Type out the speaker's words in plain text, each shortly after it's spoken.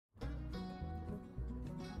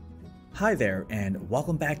Hi there and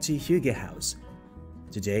welcome back to Treehouse.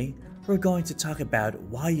 Today, we're going to talk about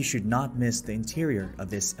why you should not miss the interior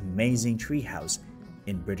of this amazing treehouse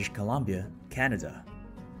in British Columbia, Canada.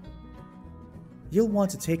 You'll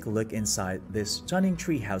want to take a look inside this stunning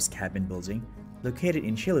treehouse cabin building located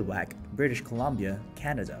in Chilliwack, British Columbia,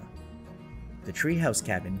 Canada. The treehouse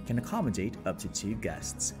cabin can accommodate up to 2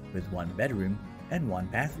 guests with 1 bedroom and 1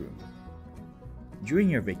 bathroom. During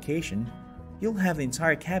your vacation, you'll have the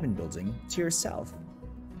entire cabin building to yourself.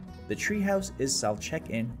 The treehouse is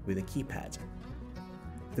self-check-in with a keypad.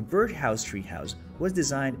 The Birdhouse treehouse was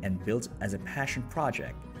designed and built as a passion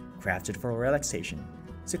project, crafted for relaxation,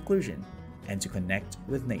 seclusion, and to connect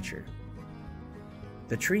with nature.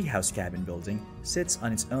 The treehouse cabin building sits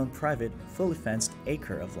on its own private, fully fenced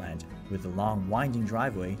acre of land with a long winding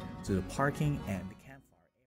driveway to the parking and